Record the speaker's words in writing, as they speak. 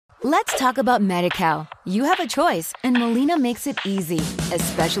Let's talk about Medi-Cal. You have a choice, and Molina makes it easy,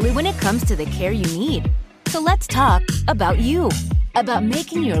 especially when it comes to the care you need. So let's talk about you, about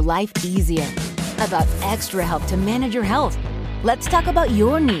making your life easier, about extra help to manage your health. Let's talk about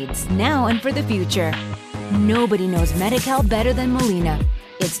your needs now and for the future. Nobody knows Medi-Cal better than Molina.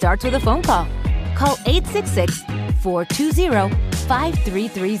 It starts with a phone call. Call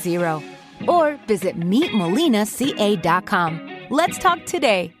 866-420-5330 or visit meetmolinaca.com. Let's talk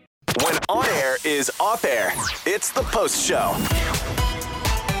today. When on air is off air, it's the Post Show.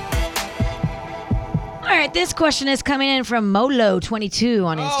 All right, this question is coming in from Molo22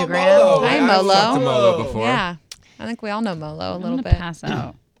 on Instagram. Molo. Hi, I've Molo. talked to Molo before. Yeah. I think we all know Molo a I'm little gonna bit. pass out.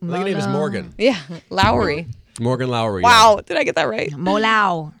 I think her name is Morgan. Yeah. Lowry. Morgan Lowry. Wow. Did I get that right?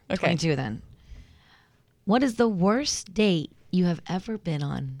 Molau, Okay. 22 then. What is the worst date you have ever been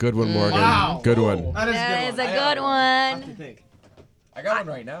on? Good one, Morgan. Wow. Good one. That is a good one. I got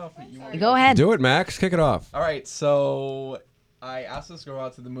one right now. If you want. Go ahead. Do it, Max. Kick it off. All right, so I asked this girl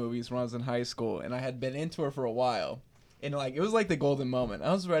out to the movies when I was in high school, and I had been into her for a while. And like it was like the golden moment.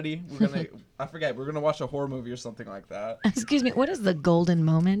 I was ready. We're gonna we're gonna watch a horror movie or something like that. Excuse me, what is the golden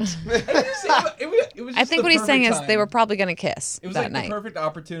moment? It was I just think the what he's saying perfect is they time. were probably going to kiss It was that like night. the perfect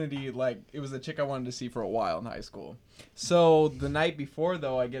opportunity. Like it was a chick I wanted to see for a while in high school. So the night before,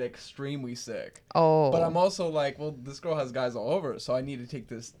 though, I get extremely sick. Oh. But I'm also like, well, this girl has guys all over, so I need to take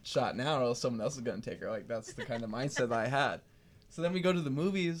this shot now, or else someone else is gonna take her. Like that's the kind of mindset that I had. So then we go to the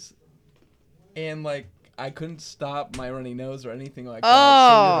movies, and like I couldn't stop my runny nose or anything like that.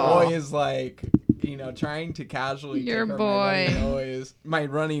 Oh. So your boy is like, trying to casually Your take her boy. my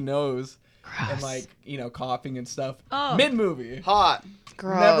runny nose. Gross. And like, coughing and stuff. Oh. Mid movie. Hot.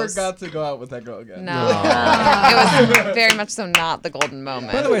 Gross. Never got to go out with that girl again. No. It was very much so not the golden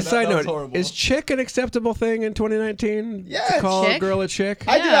moment. By the way, That side was note, horrible. is chick an acceptable thing in 2019? Yeah, To call a chick. girl a chick?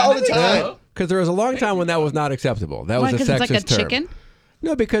 I do that all the Yeah. time. Because there was a long time when that was not acceptable. That Why? was a Because sexist it's like a term. chicken?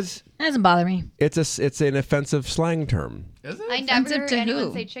 No, because That doesn't bother me. it's an offensive slang term. Is it? I never Offensive heard to anyone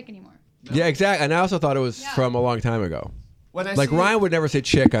who? say chick anymore. Yeah, exactly. And I also thought it was from a long time ago. When I Like see Ryan would never say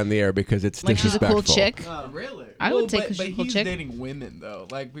chick on the air because it's Like she's a disrespectful. cool chick. Really? I would say 'cause but she's a cool he's chick. dating women though.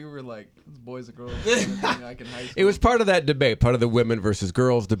 Like we were like boys and girls. Kind of thing, like in high school. It was part of that debate, part of the women versus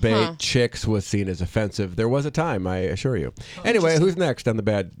girls debate. Huh. Chicks was seen as offensive. There was a time, I assure you. Anyway, who's next on the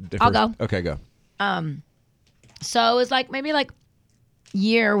bad? I'll go. Okay, go. So it was like maybe like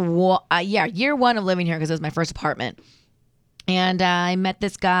year one of living here because it was my first apartment. And I met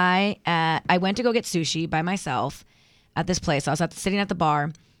this guy I went to go get sushi by myself at this place. I was sitting at the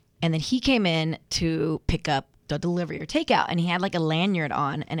bar, and then he came in to pick up the delivery or takeout, and he had like a lanyard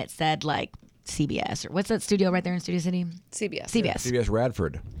on, and it said like CBS or what's that studio right there in Studio City? CBS. CBS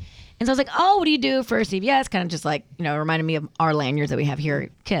Radford. And so I was like, oh, what do you do for CBS? Kind of just like, reminded me of our lanyards that we have here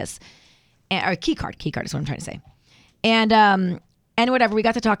at KISS. Or key card is what I'm trying to say. And whatever, we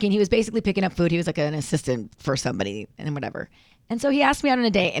got to talking. He was basically picking up food. He was like an assistant for somebody and whatever. And so he asked me out on a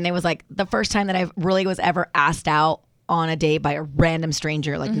date, and it was like the first time that I really was ever asked out on a date by a random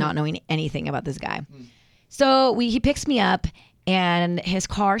stranger, like not knowing anything about this guy. So he picks me up, and his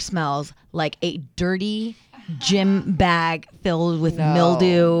car smells like a dirty gym bag filled with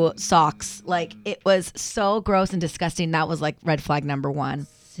mildew socks. Like it was so gross and disgusting. That was like red flag number one.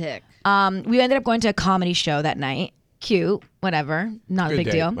 Sick. We ended up going to a comedy show that night. Cute, whatever, not Good a big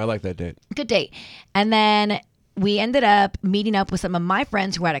date. deal. I like that date. Good date. And then we ended up meeting up with some of my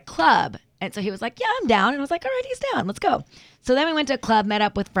friends who were at a club. And so he was like, yeah, I'm down. And I was like, all right, he's down. Let's go. So then we went to a club, met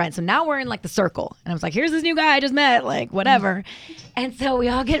up with friends. So now we're in like the circle. And I was like, here's this new guy I just met, like whatever. And so we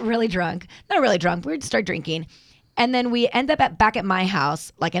all get really drunk. Not really drunk. We start drinking. And then we end up back at my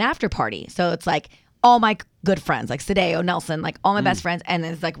house, like an after party. So it's like all my good friends, like Sadeo, Nelson, like all my best friends. And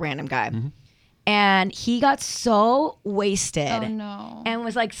then this like random guy. And he got so wasted. Oh no. And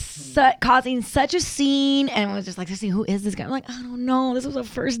was like causing such a scene, and was just like, who is this guy? I'm like, I don't know. This was a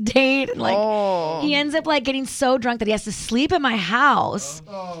first date. And like, he ends up like getting so drunk that he has to sleep at my house.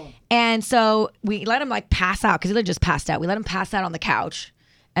 And so we let him like pass out because he just passed out. We let him pass out on the couch.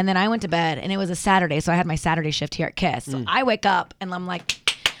 And then I went to bed, and it was a Saturday. So I had my Saturday shift here at KISS. So I wake up and I'm like,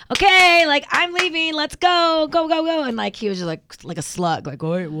 okay, like I'm leaving. Let's go. And like he was just like a slug. Like,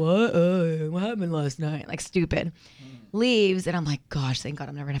 wait, what? What happened last night? Like stupid. Leaves, and I'm like, gosh, thank God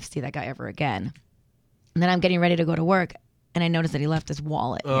I'm never gonna have to see that guy ever again. And then I'm getting ready to go to work, and I noticed that he left his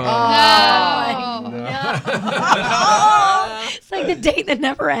wallet. It's like the date that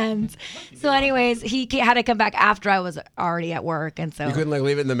never ends. So, anyways, he had to come back after I was already at work, and so You couldn't like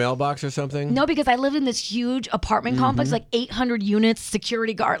leave it in the mailbox or something? no, because I lived in this huge apartment complex, like 800 units,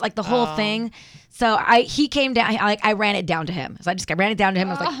 security guard, like the whole thing. So he came down. I ran it down to him. So I ran it down to him.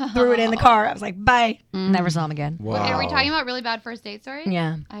 I was like, threw it in the car. I was like, bye. Never saw him again. Wow. Are we talking about really bad first date stories?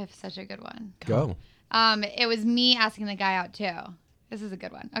 Yeah. I have such a good one. Go. It was me asking the guy out too. This is a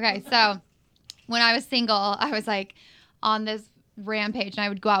good one. Okay, so when I was single, I was like on this rampage, and I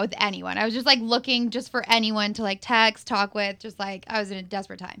would go out with anyone. I was just like looking just for anyone to like text, talk with, just like I was in a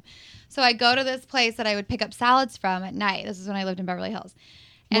desperate time. So I go to this place that I would pick up salads from at night. This is when I lived in Beverly Hills.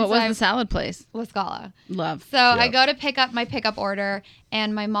 And What was the salad place? La Scala. Love. So I go to pick up my pickup order,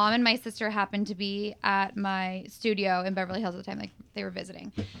 and my mom and my sister happened to be at my studio in Beverly Hills at the time. Like they were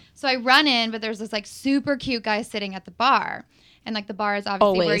visiting. So I run in, but there's this like super cute guy sitting at the bar. And like the bar is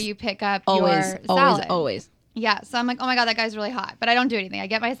obviously where Always. you pick up Always, your salad. always. Yeah. So I'm like, oh my God, that guy's really hot. But I don't do anything. I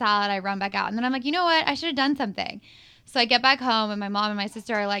get my salad, I run back out. And then I'm like, you know what? I should have done something. So I get back home, and my mom and my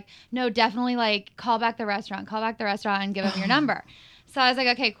sister are like, no, definitely like call back the restaurant and give them your number. So I was like,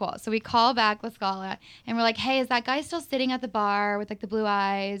 okay, cool. So we call back La Scala, and we're like, hey, is that guy still sitting at the bar with like the blue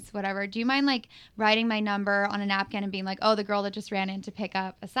eyes, whatever? Do you mind like writing my number on a napkin and being like, oh, the girl that just ran in to pick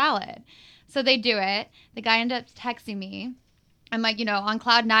up a salad? So they do it. The guy ended up texting me. I'm like, on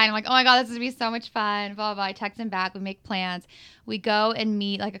cloud nine. I'm like, oh my God, this is going to be so much fun. Blah, blah, blah. I text him back. We make plans. We go and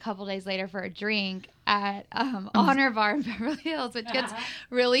meet like a couple days later for a drink at Honor Bar in Beverly Hills, which gets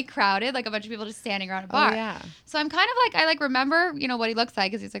really crowded, like a bunch of people just standing around a bar. Oh, yeah. So I'm kind of like, I like remember, what he looks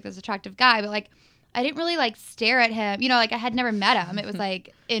like because he's like this attractive guy, but like I didn't really like stare at him. Like I had never met him. It was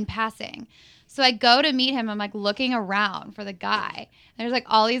like in passing. So I go to meet him. I'm like looking around for the guy. And there's like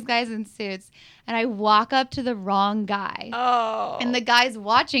all these guys in suits. And I walk up to the wrong guy. Oh. And the guy's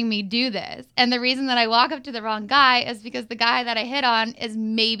watching me do this. And the reason that I walk up to the wrong guy is because the guy that I hit on is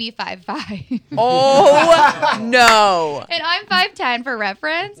maybe 5'5". Oh, no. And I'm 5'10" for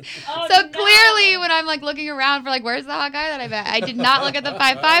reference. So clearly when I'm like looking around for like, where's the hot guy that I met? I did not look at the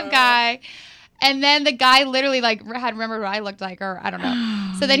 5'5" guy. And then the guy literally like had remembered what I looked like, or I don't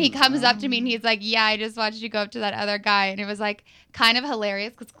know. So then he comes up to me and he's like, yeah, I just watched you go up to that other guy. And it was like kind of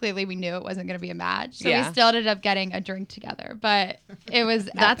hilarious because clearly we knew it wasn't going to be a match. So we still ended up getting a drink together. But it was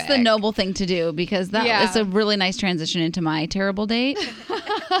That's the epic. noble thing to do, because that is a really nice transition into my terrible date.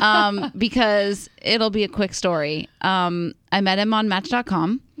 Because it'll be a quick story. I met him on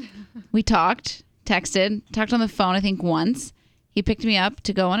Match.com. We texted, talked on the phone, I think once. He picked me up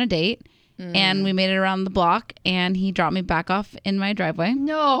to go on a date. And we made it around the block, and he dropped me back off in my driveway.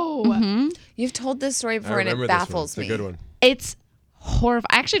 No. You've told this story I before, and remember it this one. baffles It's me. a good one. It's horrible.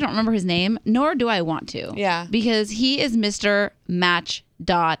 I actually don't remember his name, nor do I want to. Yeah. Because he is Mr.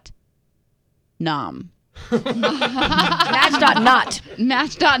 Match.nom. Match.not.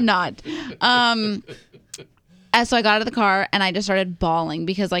 Match.not. So I got out of the car, and I just started bawling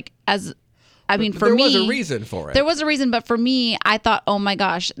because, for me, there was a reason for it. There was a reason, but for me, I thought, oh my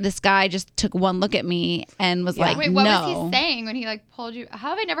gosh, this guy just took one look at me and was like, Wait, what no. was he saying when he like pulled you?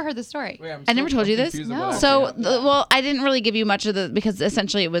 How have I never heard the story? Wait, I never told you this? No. So, I didn't really give you much of because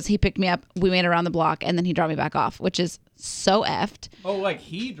essentially it was he picked me up, we made it around the block, and then he dropped me back off, which is so effed. Oh, like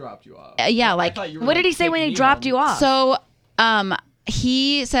he dropped you off. Yeah, I like, thought you were What like, did he say "Pick when he me dropped up." you off? So,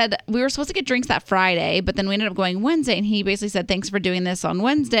 he said we were supposed to get drinks that Friday, but then we ended up going Wednesday, and he basically said, thanks for doing this on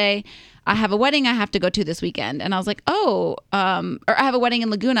Wednesday. I have a wedding I have to go to this weekend. And I was like, or I have a wedding in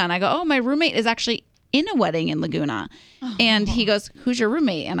Laguna. And I go, oh, my roommate is actually in a wedding in Laguna. And he goes, who's your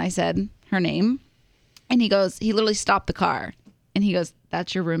roommate? And I said her name. And he literally stopped the car. And he goes,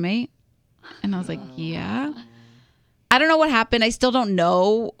 that's your roommate? And I was like, yeah. I don't know what happened. I still don't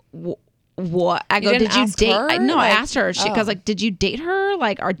know what. I go, didn't did you ask date? her? I asked her. I was Oh. like, did you date her?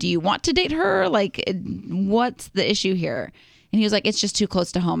 Or do you want to date her? What's the issue here? And he was like, it's just too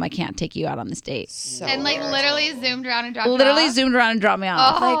close to home. I can't take you out on this date. And like literally zoomed around and dropped you Literally off? zoomed around and dropped me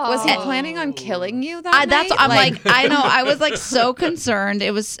off. Like, was he planning on killing you that That's night? I'm like, I know. I was like so concerned.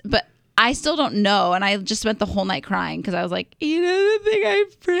 But I still don't know. And I just spent the whole night crying because I was like, he doesn't think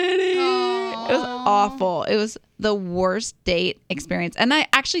I'm pretty. It was awful. It was the worst date experience. And I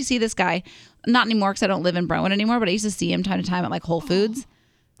actually see this guy, not anymore because I don't live in Brentwood anymore, but I used to see him time to time at like Whole Foods.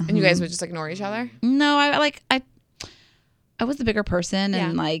 And you guys would just ignore each other? No, I was the bigger person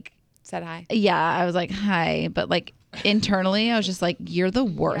and Yeah. like, Said hi. yeah, I was like, hi. But like, internally, I was just like, you're the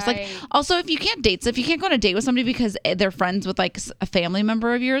worst. Right. Like, also, if you can't go on a date with somebody because they're friends with like a family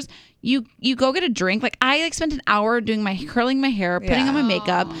member of yours, you go get a drink. Like, I like spent an hour curling my hair, putting on my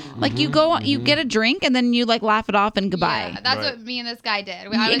makeup. Like, you go, you get a drink, and then you like laugh it off and goodbye. Yeah, that's Right. what me and this guy did.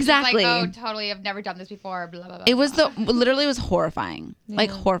 I was Exactly. Just like, oh, totally. I've never done this before. Blah blah blah. It was literally was horrifying. Like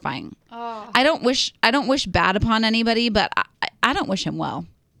horrifying. Oh. I don't wish bad upon anybody, but I don't wish him well.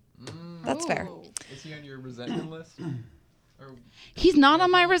 That's fair. Is he on your resentment list? Or He's not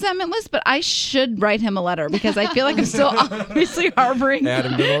on my resentment list, but I should write him a letter because I feel like I'm still obviously harboring. Add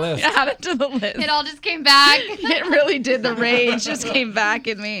him to the list. Add it to the list. It all just came back. It really did. The rage just came back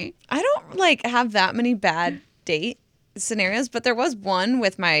in me. I don't like have that many bad date scenarios, but there was one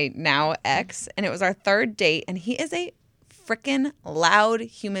with my now ex, and it was our third date, and he is a freaking loud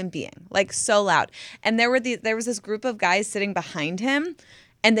human being, like so loud. And there was this group of guys sitting behind him,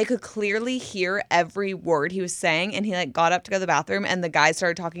 and they could clearly hear every word he was saying. And he like got up to go to the bathroom, and the guys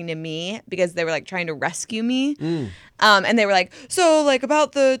started talking to me because they were like trying to rescue me. And they were like, so like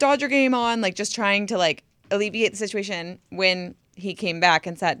about the Dodger game on, like just trying to like alleviate the situation. When he came back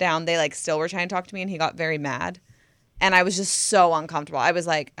and sat down, they like still were trying to talk to me, and he got very mad. And I was just so uncomfortable. I was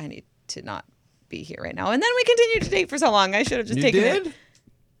like, I need to not be here right now. And then we continued to date for so long. I should have just You taken did? it.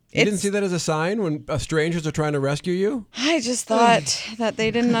 You didn't see that as a sign when strangers are trying to rescue you? I just thought that they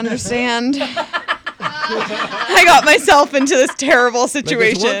didn't understand. I got myself into this terrible Like,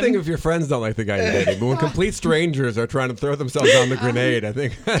 situation. it's one thing if your friends don't like the guy you're dating, but when complete strangers are trying to throw themselves on the grenade, I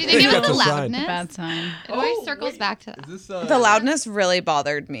think Do you think it was that's the a sign. loudness? Bad sign. It always circles back to that. is this The loudness really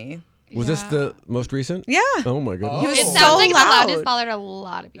bothered me. Was this the most recent? Yeah. Oh my goodness. He was It so sounds like the loud. loudness bothered a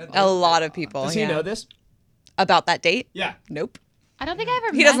lot of people. A lot of people. Does he yeah. know this? About that date? Yeah. Nope. I don't think I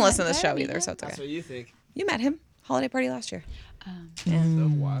ever. He doesn't met listen to him. the Did I show meet either, him? so it's That's okay. what you think. You met him. Holiday party last year. so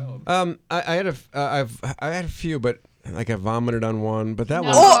wild? I had a few, but like I vomited on one, but that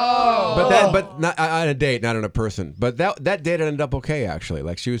was Oh! but not on a date, not on a person. But that date ended up okay actually.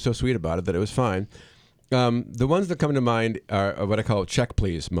 Like she was so sweet about it that it was fine. The ones that come to mind are what I call check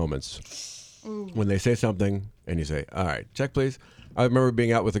please moments. When they say something and you say, all right, check please. I remember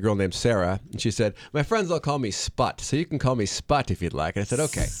being out with a girl named Sarah, and she said, my friends all call me Sput, so you can call me Sput if you'd like. And I said,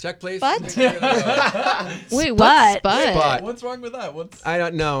 okay, check please. Sput? Wait, what's Spud? Spud. What's wrong with that? What's I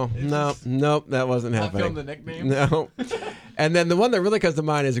don't know. Nope, that wasn't not happening. film the nickname? No. And then the one that really comes to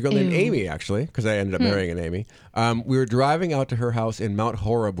mind is a girl named Amy, actually, because I ended up marrying an Amy. We were driving out to her house in Mount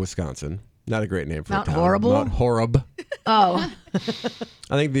Horeb, Wisconsin. Not a great name for Mount a town. Horrible? Mount Horeb. Oh, I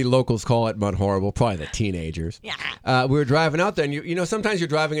think the locals call it Mount Horrible, probably the teenagers. Yeah. We were driving out there, and you know, sometimes you're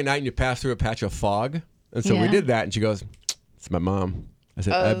driving at night and you pass through a patch of fog. And so we Yeah. did that, and she goes, it's my mom. I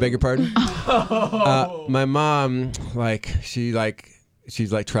said, I beg your pardon? My mom, she's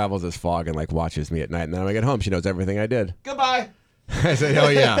travels as fog and like watches me at night. And then when I get home, she knows everything I did. Goodbye. I said, oh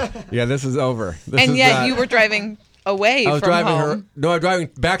yeah. Yeah, this is over. This And is yet that. you were driving away I was from driving home. her. No, I was driving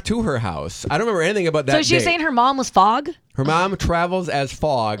back to her house. I don't remember anything about that. so she was date. saying her mom was fog? Her mom travels as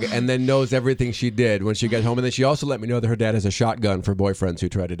fog and then knows everything she did when she got home. And then she also let me know that her dad has a shotgun for boyfriends who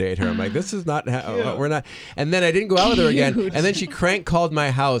try to date her. I'm like, this is not, we're not. And then I didn't go out with her again. And then she crank called my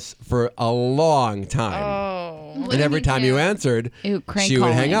house for a long time. Oh. And every time you answered, Ew, crank she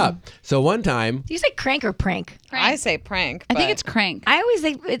would hang calling. up. So one time, Do you say crank or prank? I say prank. I think but- it's crank. I always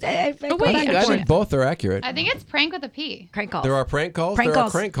think. I wait, I think both are accurate. I think it's prank with a P. crank calls. There are prank calls. Prank there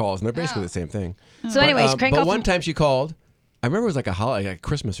calls. are crank calls, and they're basically the same thing. So, anyways, crank but calls. one time she called. I remember it was like a holiday, like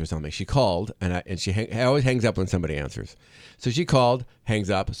Christmas or something. She called, and she always hangs up when somebody answers. So she called, hangs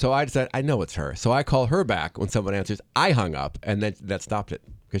up. So I decided I know it's her. So I call her back when someone answers. I hung up, and then that stopped it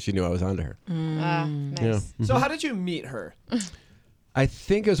because she knew I was onto her. Nice. Yeah. So how did you meet her? I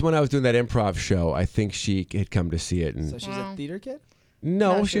think it was when I was doing that improv show. I think she had come to see it, and So she's a theater kid?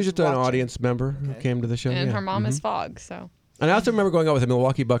 no, No, she was just an watching. audience member who came to the show. And yeah. her mom is fog, so. And I also remember going out with a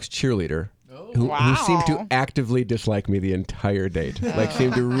Milwaukee Bucks cheerleader who seemed to Wow. actively dislike me the entire date. Like,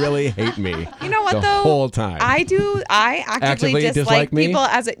 seemed to really hate me. You know what, the though? whole time. I actively Actively dislike me? people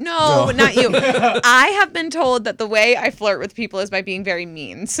as a no, not you. I have been told that the way I flirt with people is by being very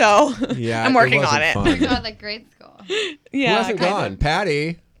mean. So Yeah, I'm working on wasn't it. fun. God, like grade school. Yeah, Who hasn't kind of. gone?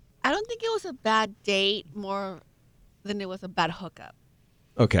 Patty. I don't think it was a bad date more than it was a bad hookup.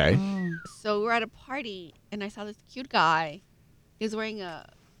 Okay. So we were at a party and I saw this cute guy. He was wearing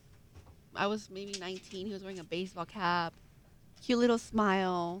I was maybe 19. He was wearing a baseball cap, cute little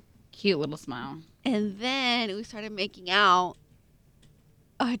smile. Cute little smile. And then we started making out.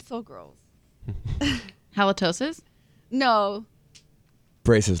 Oh, it's so gross. Halitosis? No,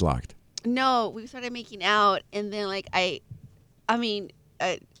 Braces locked. no, we started making out and then like I mean,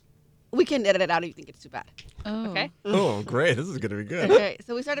 we can edit it out if you think it's too bad. Oh. Okay. Oh, great. This is going to be good. Okay.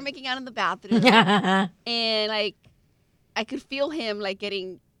 So we started making out in the bathroom, and like I could feel him like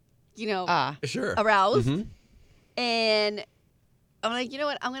getting, Sure. aroused, Mhm. and I'm like, you know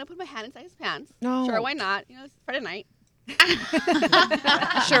what? I'm gonna put my hand inside his pants. No. Sure, why not? It's Friday night.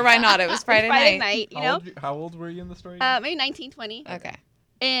 Sure, why not? It was Friday, night. How old were you in the story? Maybe 19, 20. Okay.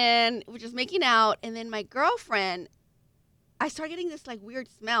 And we're just making out, and then my girlfriend, I start getting this like weird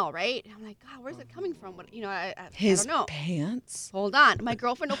smell, right? And I'm like, God, where's it coming from? What, I His don't know. pants. Hold on. My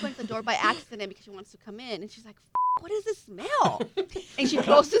girlfriend opens the door by accident because she wants to come in, and she's like, what is this smell? And she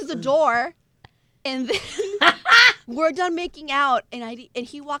closes the door, and then we're done making out, and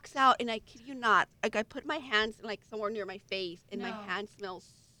he walks out, and I kid you not, like I put my hands like somewhere near my face, and my hand smells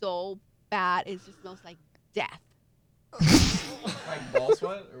so bad. It just smells like death. Like ball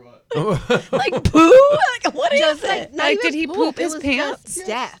sweat or what? Like poo? Like, what is it? Not Like, even did he poop It his was pants? Just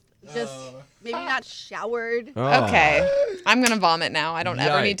death. Just maybe not showered. Oh. Okay. I'm going to vomit now. I don't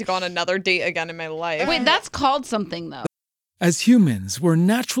ever need to go on Yikes. another date again in my life. Wait, that's called something though. As humans, we're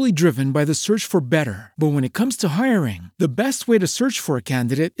naturally driven by the search for better. But when it comes to hiring, the best way to search for a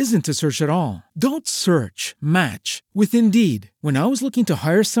candidate isn't to search at all. Don't search, match with Indeed. When I was looking to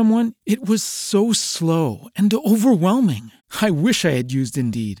hire someone, it was so slow and overwhelming. I wish I had used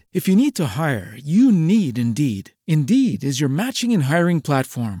Indeed. If you need to hire, you need Indeed. Indeed is your matching and hiring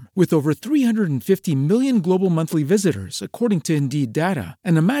platform with over 350 million global monthly visitors, according to Indeed data,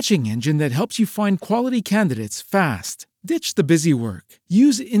 and a matching engine that helps you find quality candidates fast. Ditch the busy work.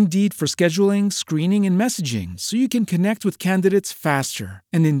 Use Indeed for scheduling, screening, and messaging so you can connect with candidates faster.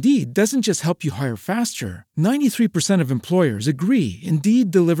 And Indeed doesn't just help you hire faster. 93% of employers agree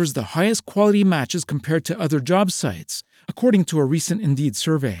Indeed delivers the highest quality matches compared to other job sites, according to a recent Indeed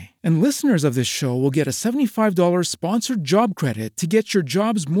survey. And listeners of this show will get a $75 sponsored job credit to get your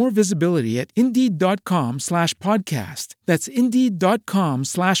jobs more visibility at Indeed.com/podcast. That's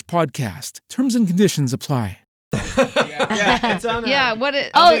Indeed.com/podcast. Terms and conditions apply. Yeah, it's on. Yeah, what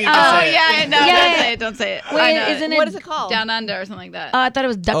it? Oh, yeah, no, yeah. don't say it. Wait, I know isn't it? What is it called? Down Under or something like that? I thought it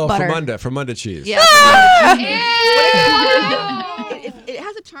was duck butter. Famunda cheese. Yeah. It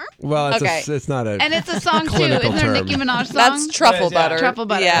has a term? Well, it's, Okay. it's not a. And it's a song too. Clinical Isn't there a term. Nicki Minaj song? That's truffle Yeah. butter. Truffle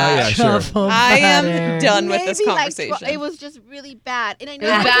butter. Yeah. Oh, yeah, sure. I am done with this Maybe, conversation. It was just really bad. And I know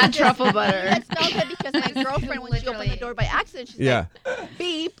It was bad that- truffle butter. That smells good because my girlfriend, when she opened the door by accident, she's Yeah. like,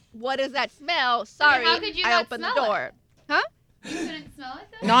 beep, what is that smell? Sorry, how could you I not opened the smell it? door. Huh? You couldn't smell it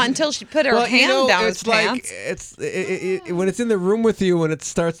though? Not until she put her Well, hand down his it's like pants. when it's in the room with you, when it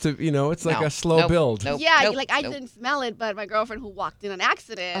starts to, it's like No. a slow Nope. build. Nope. Yeah, Nope. like I Nope. didn't smell it, but my girlfriend who walked in on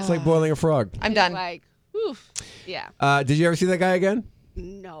accident. It's like boiling a frog. I'm is done. Like, oof. Yeah. Did you ever see that guy again?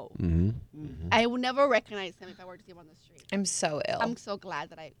 No. Mm-hmm. I would never recognize him if I were to see him on the street. I'm so ill. I'm so glad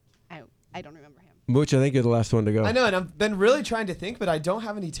that I don't remember him. Mooch, I think you're the last one to go. I know, and I've been really trying to think, but I don't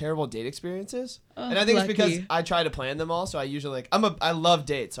have any terrible date experiences. And I think it's because lucky. I try to plan them all. So I usually I love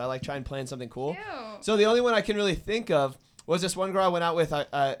dates, so I like try and plan something cool. So the only one I can really think of was this one girl I went out with.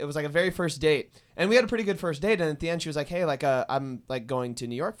 It was like a very first date, and we had a pretty good first date. And at the end, she was like, "Hey, like I'm like going to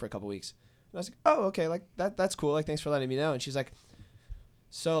New York for a couple weeks." And I was like, "Oh, okay, like that's cool. Like thanks for letting me know." And she's like,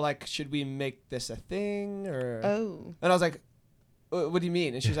 "So like, should we make this a thing or?" Oh. And I was like, what do you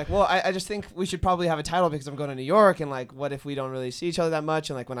mean? And she's like, well, I just think we should probably have a title because I'm going to New York, and like, what if we don't really see each other that much?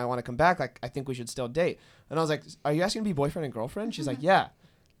 And like, when I want to come back, like, I think we should still date. And I was like, are you asking to be boyfriend and girlfriend? She's like, yeah.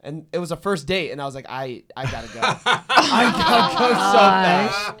 And it was a first date, and I was like, I gotta go. I gotta go so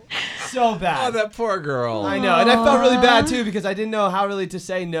bad. So bad. Oh, that poor girl. I know. And I felt really bad too because I didn't know how really to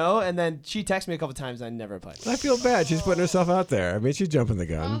say no. And then she texted me a couple times and I never replied. I feel bad. She's putting herself out there. I mean, she's jumping the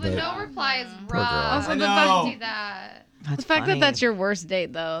gun. Oh, the but no reply is Poor girl. rough. Also, I the know. fact, Don't do that. the fact that that's your worst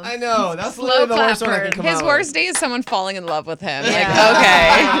date, though. I know. That's Slow literally the worst one I clapper. can come His out worst date is someone falling in love with him.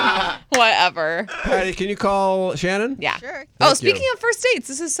 Yeah. Like, okay. Whatever. Patty, can you call Shannon? Yeah. Sure. Oh, Thank speaking you. of first dates,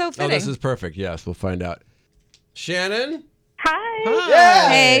 this is so Oh, fitting. this is perfect. Yes, we'll find out. Shannon? Hi. Hi.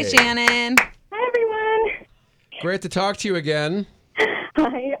 Hey, Shannon. Hi, everyone. Great to talk to you again.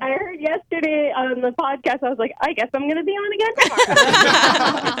 Hi. I heard yesterday on the podcast, I was like, I guess I'm going to be on again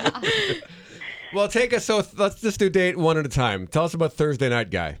tomorrow. Well, take us. So let's just do date one at a time. Tell us about Thursday night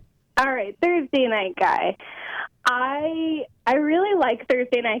guy. All right, Thursday night guy. I really like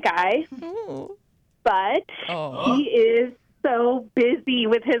Thursday night guy, Ooh. but Oh. he is so busy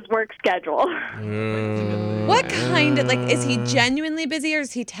with his work schedule. What kind of, like, is he genuinely busy or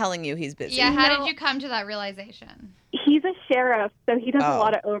is he telling you he's busy? Yeah, how No. did you come to that realization? He's a sheriff, so he does a Oh.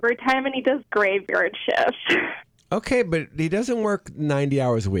 lot of overtime and he does graveyard shifts. Okay, but he doesn't work 90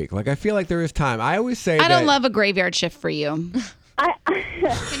 hours a week. Like, I feel like there is time. I always say I don't that- love a graveyard shift for you. I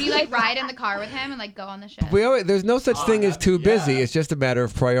Can you like ride in the car with him and like go on the ship? There's no such thing as too busy. It's just a matter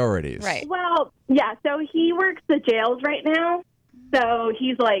of priorities. Right. Well, yeah. So he works the jails right now. So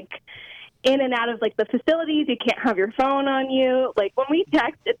he's like in and out of like the facilities. You can't have your phone on you. Like when we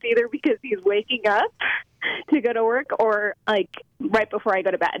text, it's either because he's waking up to go to work or like right before I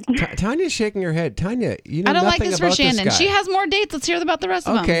go to bed. Tanya's shaking her head. Tanya, you know I don't like nothing this for about Shannon. guy. She has more dates. Let's hear about the rest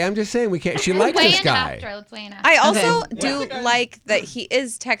of them. Okay, I'm just saying we can't. She likes Weigh this in guy. after. Let's weigh in after. I also Okay. do like that he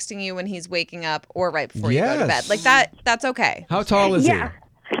is texting you when he's waking up or right before you go to Yes. bed. Like that's okay. How tall is Yeah.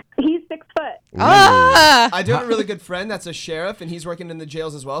 He's 6 foot. I do have a really good friend that's a sheriff, and he's working in the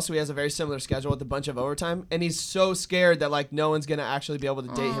jails as well. So he has a very similar schedule with a bunch of overtime, and he's so scared that like no one's gonna actually be able to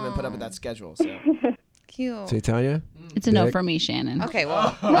date him and put up with that schedule. So Cute. he? See, Tanya? It's a no Dick? for me, Shannon. Okay,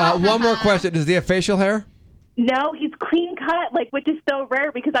 well. One more question. Does he have facial hair? No, he's clean cut, like which is so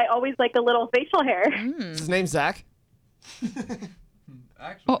rare because I always like a little facial hair. is his name Zach?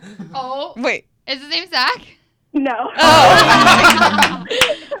 Oh, Wait. is his name Zach? No.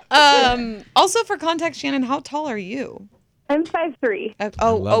 Also for context, Shannon, how tall are you? I'm 5'3".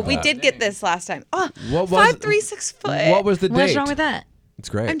 love We that. did get this last time. Oh, What was 5'3", 6 foot. What was the date? What's wrong with that? It's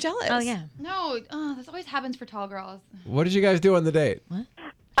great. I'm jealous. Oh yeah. No, this always happens for tall girls. What did you guys do on the date?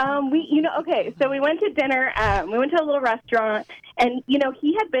 Okay, so we went to dinner. We went to a little restaurant, and,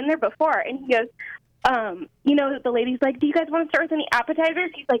 he had been there before, and he goes, the lady's like, do you guys want to start with any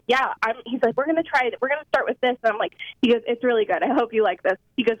appetizers? He's like, yeah. He's like, we're going to try it. We're going to start with this. And I'm like, he goes, it's really good. I hope you like this.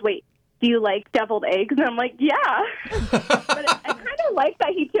 He goes, wait, do you like deviled eggs? And I'm like, yeah. But I kind of like that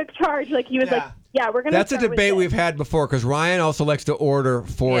he took charge. Like, he was like, yeah, we're going to That's a debate we've had before because Ryan also likes to order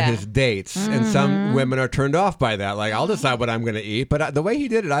for his dates, and some women are turned off by that. Like, I'll decide what I'm going to eat, but the way he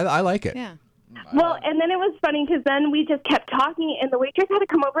did it, I like it. Yeah. Well, and then it was funny because then we just kept talking, and the waitress had to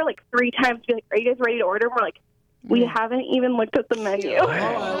come over like 3 times to be like, are you guys ready to order? And we're like, we haven't even looked at the menu.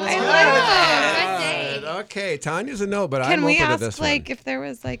 Okay, Tanya's a no, but Can I'm we open to ask, this like, one. if there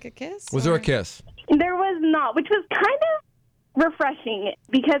was, like, a kiss? Was there a kiss? There was not, which was kind of refreshing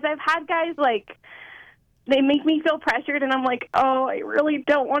because I've had guys like, they make me feel pressured, and I'm like, oh, I really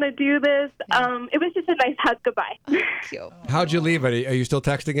don't want to do this. It was just a nice hug goodbye. Cute. How'd you leave it? Are you still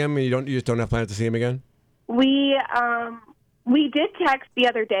texting him, and you just don't have plans to see him again? We did text the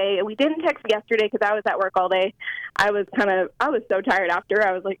other day. We didn't text yesterday because I was at work all day. I was so tired after.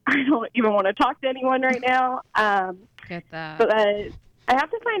 I was like, I don't even want to talk to anyone right now. Get that. But I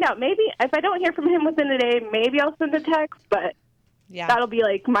have to find out. Maybe if I don't hear from him within the day, maybe I'll send a text. But that'll be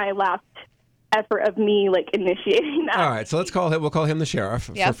like my last effort of me like initiating that. All right, so let's call him. We'll call him the sheriff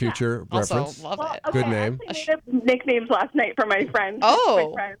for future reference. Love it. Good name. I actually made up nicknames last night for my friends.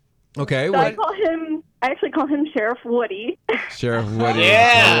 Oh. My friends. Okay, So I actually call him Sheriff Woody. Sheriff Woody.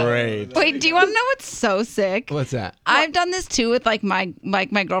 Yeah. Great. Wait, do you want to know what's so sick? What's that? I've done this too with like my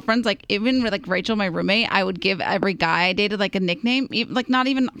girlfriends. Like even with like Rachel, my roommate, I would give every guy I dated like a nickname, like not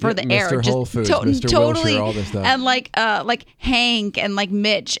even for the air, Mr. just Whole Foods, Mr. totally, Wilshire, all this stuff. and like Hank and like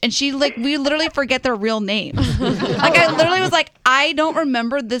Mitch, and we literally forget their real names. Like I literally was like, I don't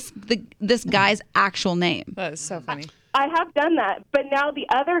remember this guy's actual name. That is so funny. I have done that, but now the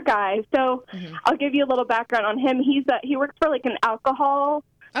other guy. So I'll give you a little background on him. He works for like an alcohol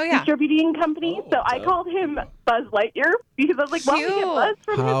distributing company. So I called him Buzz Lightyear because I was like, well, we get Buzz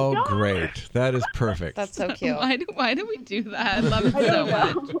from his How job. great. That is perfect. That's so cute. Why do we do that? I love it so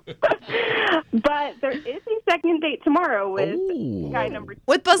much. But there is a second date tomorrow with guy number 2.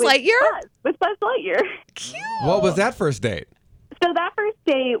 With Buzz Lightyear? With Buzz Lightyear. Cute. What was that first date? So that first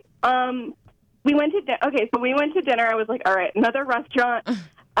date, we went to dinner. I was like, all right, another restaurant.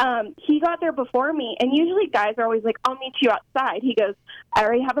 He got there before me, and usually guys are always like, I'll meet you outside. He goes, I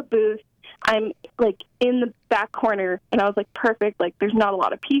already have a booth. I'm like in the back corner. And I was like, perfect. Like there's not a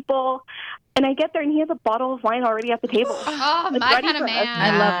lot of people. And I get there, and he has a bottle of wine already at the table. Oh, Like, my ready kind of for us.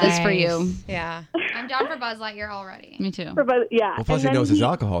 man. I love this for you. Yeah. I'm down for Buzz Lightyear already. Me too. Yeah. Well, plus And he then knows his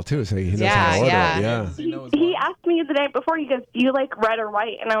alcohol too, so he knows how to order it. Yeah. He asked me the night before, he goes, do you like red or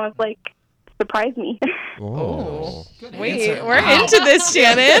white? And I was like, surprise me. Oh. Wait, we're into this,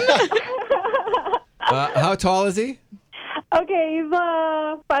 Shannon. How tall is he? Okay, he's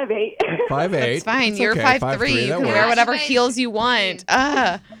 5'8". 5'8". That's fine. That's You're okay. 5'3". You That can wear works. whatever heels you want.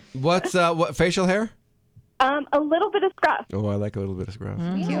 What's what facial hair? A little bit of scruff. Oh, I like a little bit of scruff.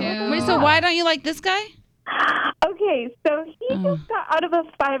 Wait, so why don't you like this guy? Okay, so he just got out of a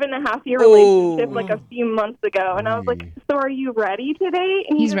 5.5-year relationship like a few months ago, and I was like, so are you ready today?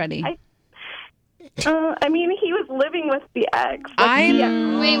 And He's goes, ready. I mean, he was living with the ex.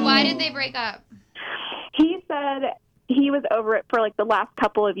 Wait, why did they break up? He said he was over it for like the last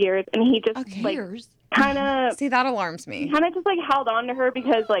couple of years, and he just like kind of See, that alarms me. kind of just like held on to her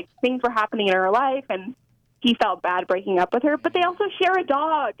because like things were happening in her life, and he felt bad breaking up with her. But they also share a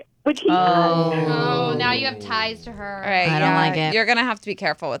dog, which he Oh, now you have ties to her. All right, I don't like it. You're gonna have to be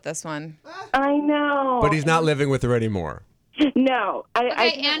careful with this one. I know. But he's not living with her anymore. No. I Okay,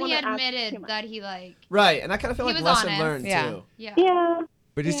 didn't and he wanna ask too admitted much. that he like. Right, and I kind of feel He like was lesson honest. learned Yeah. too. Yeah. Yeah.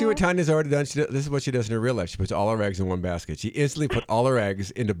 But you see what Tanya's already done? This is what she does in her real life. She puts all her eggs in one basket. She instantly put all her eggs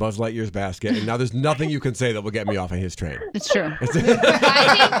into Buzz Lightyear's basket, and now there's nothing you can say that will get me off of his train. It's true.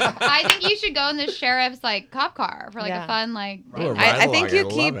 I think you should go in the sheriff's like cop car for like Yeah. a fun like. Ooh, a I think ride-along, you I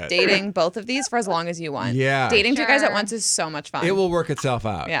keep love it. dating both of these for as long as you want. Yeah. Dating two guys at Sure. once is so much fun. It will work itself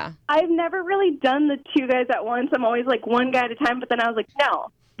out. Yeah. I've never really done the two guys at once. I'm always like one guy at a time, but then I was like, no,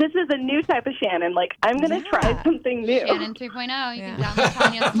 this is a new type of Shannon. Like, I'm going to try something new. Shannon 2.0. You can download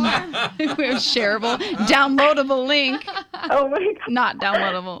Tanya's form. We have shareable, downloadable link. Oh my God. Not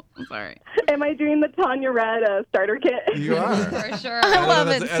downloadable. Sorry. Am I doing the Tanya Red starter kit? You are. For sure. I love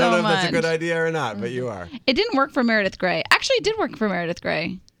I it don't so know if much. that's a good idea or not, but you are. It didn't work for Meredith Grey. Actually, it did work for Meredith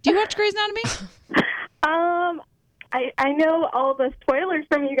Grey. Do you watch Grey's Anatomy? I know all the spoilers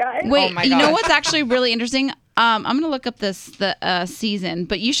from you guys. Wait, my you know gosh. what's actually really interesting? I'm gonna look up the season,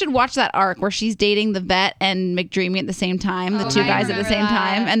 but you should watch that arc where she's dating the vet and McDreamy at the same time, the two I guys at the remember same that.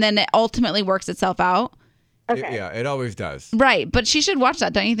 time, and then it ultimately works itself out. Okay. Yeah, it always does. Right, but she should watch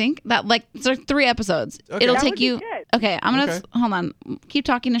that, don't you think? That like there's 3 episodes. Okay. It'll That take would be you. good. Okay, I'm gonna Okay. hold on. Keep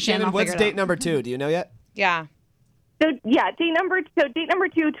talking to Shannon. Shannon, I'll what's figure it date out. number 2? Do you know yet? Yeah. So yeah, date number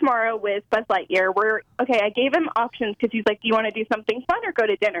 2 tomorrow with Buzz Lightyear. I gave him options because he's like, do you want to do something fun or go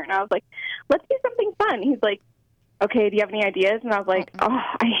to dinner? And I was like, let's do something fun. He's like, okay, do you have any ideas? And I was like, oh,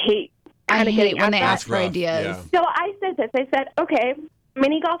 I hate I kind of hate getting when they asked ask for rough, ideas. yeah. So I said this. I said, okay,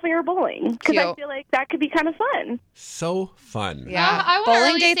 mini golfing or bowling, because I Cute. feel like that could be kind of fun. So fun. Yeah. I want Bowling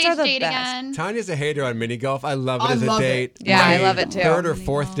early dates stage are the date best. again. Tanya's a hater on mini golf. I love it I as a love date. it. Yeah, I My love it too. Third or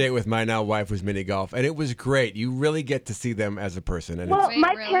fourth date with my now wife was mini golf, and it was great. You really get to see them as a person, and Well, Wait,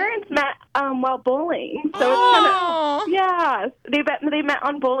 my really? parents met while bowling, so it's kind of yeah. They met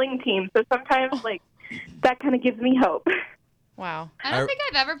on bowling teams, so sometimes like that kind of gives me hope. Wow. I don't think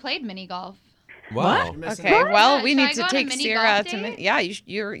I've ever played mini golf. wow, You're missing Okay. out. Well, Should we I need go to on a take mini Sierra golf to. date? Yeah,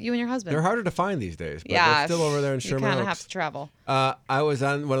 you and your husband. they're harder to find these days. But Yeah. they're still over there in You Sherman kind of Oaks. have to travel. I was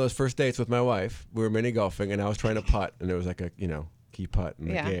on one of those first dates with my wife. We were mini golfing, and I was trying to putt, and there was like a key putt in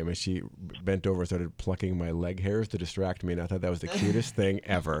the Yeah. game, and she bent over and started plucking my leg hairs to distract me, and I thought that was the cutest thing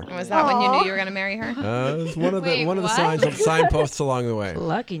ever. Was that when you knew you were going to marry her? It was one of the Wait, one of the what? signposts along the way.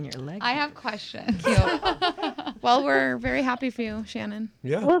 Luck in your leg. I have questions. Well, we're very happy for you, Shannon.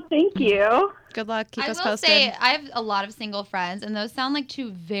 Yeah. Well, thank you. Good luck. Keep I us will posted. say I have a lot of single friends, and those sound like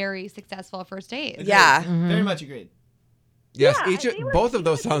 2 very successful first dates. Yeah. Very much agreed. Yes, Yeah, both of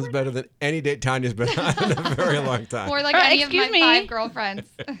those sounds better than any date Tanya's been on in a very long time. Or like any of excuse my me. 5 girlfriends.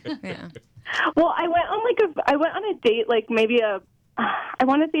 Yeah. Well, I went on a date like maybe I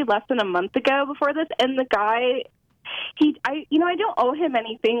want to say less than a month ago before this, and the guy, I don't owe him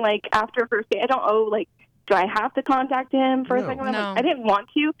anything. Like after first date, I don't owe like, do I have to contact him for a No. second? I'm No. like, I didn't want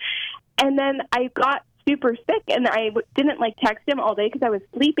to, and then I got super sick, and I didn't like text him all day because I was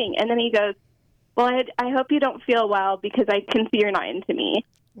sleeping, and then he goes, well, I hope you don't feel well because I can see you're not into me.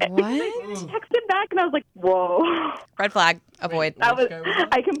 What? I texted back, and I was like, whoa. Red flag. Avoid.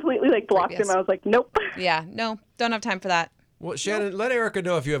 I completely like blocked him. Previous. I was like, nope. Yeah. No, don't have time for that. Well, Shannon, let Erica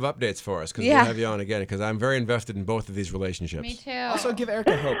know if you have updates for us, because Yeah. we'll have you on again, because I'm very invested in both of these relationships. Me too. Also, give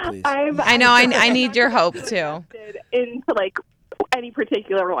Erica hope, please. I know. I need your hope too. Into like any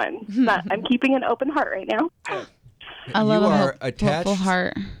particular one. But I'm keeping an open heart right now. I love you a are hopeful attached.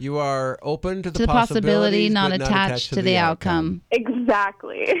 heart. You are open to To the possibility, possibilities, not but attached to the outcome.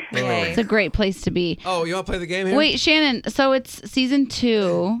 Exactly. It's a great place to be. Oh, you want to play the game here? Wait, Shannon. So it's season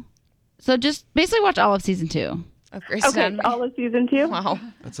 2. So just basically watch all of season 2. Of Grey's Okay, Anatomy. all of season 2. Wow.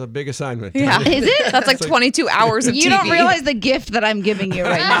 That's a big assignment. Yeah. Is it? That's like 22 hours of You TV. don't realize the gift that I'm giving you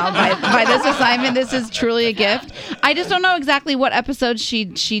right now by this assignment. This is truly a gift. I just don't know exactly what episode she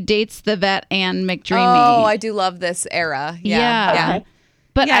dates the vet and McDreamy. Oh, I do love this era. Yeah. Yeah. Okay.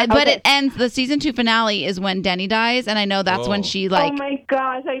 But Yeah, but okay. it ends. The season 2 finale is when Denny dies, and I know that's when Oh. she like. Oh my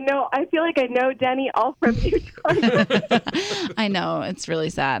gosh, I know. I feel like I know Denny all from you. I know it's really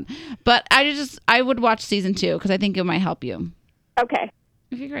sad, but I would watch season 2 because I think it might help you. Okay.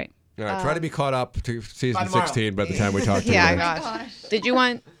 Okay, great. All right, try to be caught up to season By tomorrow. 16 by the time we talk to Yeah, you. gosh. Did you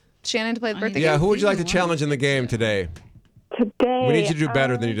want Shannon to play the birthday Yeah, game? who would you like to challenge in the game today? Today. We need you to do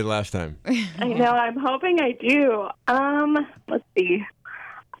better than you did last time. I know. I'm hoping I do. Let's see.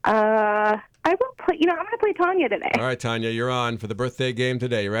 I will play. I'm going to play Tanya today. All right, Tanya, you're on for the birthday game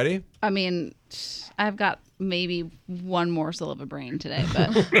today. You ready? I mean, I've got maybe one morsel of a brain today,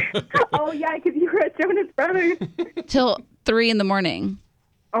 but Oh yeah, because you were at Jonas Brothers. till 3 a.m.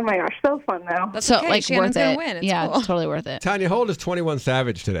 Oh my gosh, so fun though. That's So okay. like Shannon's worth gonna it. win. It's Yeah, cool. it's totally worth it. Tanya, how old is 21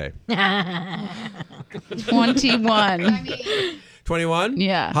 Savage today? 21. 21?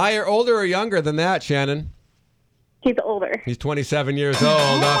 Yeah. Higher, older, or younger than that, Shannon? He's older. He's 27 years old.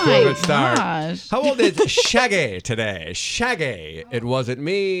 Off to a good start. Gosh. How old is Shaggy today? Shaggy. It wasn't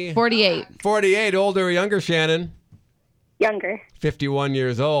me. 48. 48. Older or younger, Shannon? Younger. 51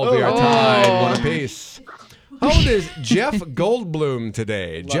 years old. We are tied. One apiece. How old is Jeff Goldblum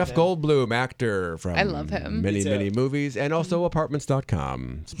today? Jeff him. Goldblum, actor from I love him. many, Me too. many movies, and also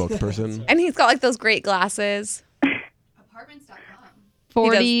Apartments.com spokesperson. And he's got like those great glasses.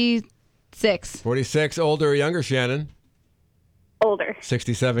 46. 46. Older or younger, Shannon? Older.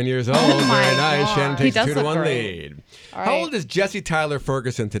 67 years old. my Very nice. God. Shannon He takes a does look 2-1 great. lead. All How right. old is Jesse Tyler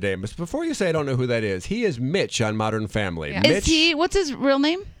Ferguson today? But before you say I don't know who that is, he is Mitch on Modern Family. Yeah. Mitch, Is he? What's his real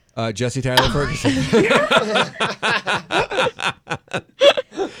name? Jesse Tyler Ferguson.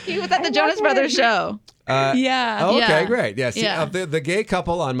 He was at the Jonas Brothers show. Yeah. Oh, okay, Yeah. great. Yes, Yeah. the gay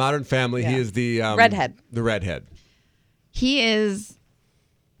couple on Modern Family. He Yeah. is the Redhead. The redhead. He is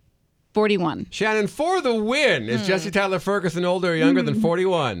 41. Shannon, for the win. Is Jesse Tyler Ferguson older or younger than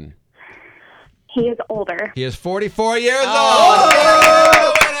 41? He is older. He is 44 years old.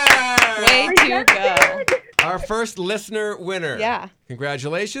 Yay, winner! Way to go. Our first listener winner. Yeah.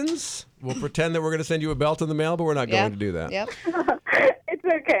 Congratulations. We'll pretend that we're going to send you a belt in the mail, but we're not Yeah. going to do that. Yep. It's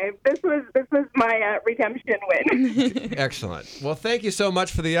okay. This was my redemption win. Excellent. Well, thank you so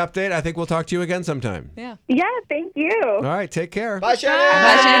much for the update. I think we'll talk to you again sometime. Yeah. Yeah, thank you. All right, take care. Bye, Shannon.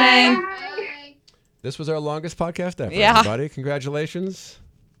 Bye, Shannon. This was our longest podcast ever, Yeah. everybody. Congratulations.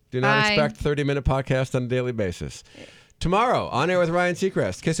 Do not Bye. expect 30-minute podcast on a daily basis. Tomorrow, On Air with Ryan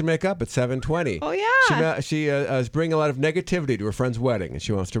Seacrest, Kiss and Make Up at 7:20. Oh, yeah. She is bringing a lot of negativity to her friend's wedding, and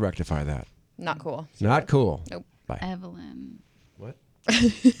she wants to rectify that. Not cool. Not cool. Nope. Bye. Evelyn. What?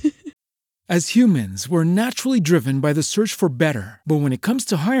 As humans, we're naturally driven by the search for better. But when it comes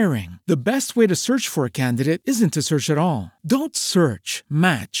to hiring, the best way to search for a candidate isn't to search at all. Don't search,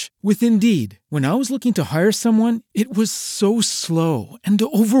 match with Indeed. When I was looking to hire someone, it was so slow and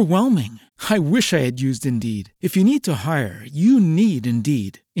overwhelming. I wish I had used Indeed. If you need to hire, you need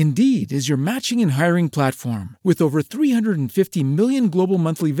Indeed. Indeed is your matching and hiring platform with over 350 million global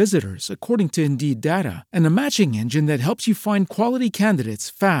monthly visitors, according to Indeed data, and a matching engine that helps you find quality candidates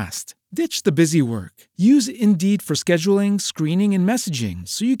fast. Ditch the busy work. Use Indeed for scheduling, screening, and messaging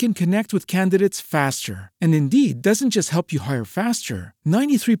so you can connect with candidates faster. And Indeed doesn't just help you hire faster.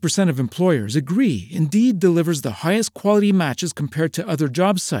 93% of employers agree Indeed delivers the highest quality matches compared to other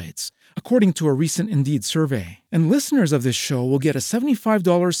job sites, according to a recent Indeed survey. And listeners of this show will get a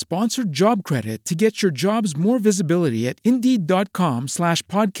 $75 sponsored job credit to get your jobs more visibility at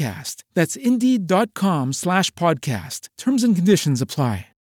Indeed.com/podcast. That's Indeed.com/podcast. Terms and conditions apply.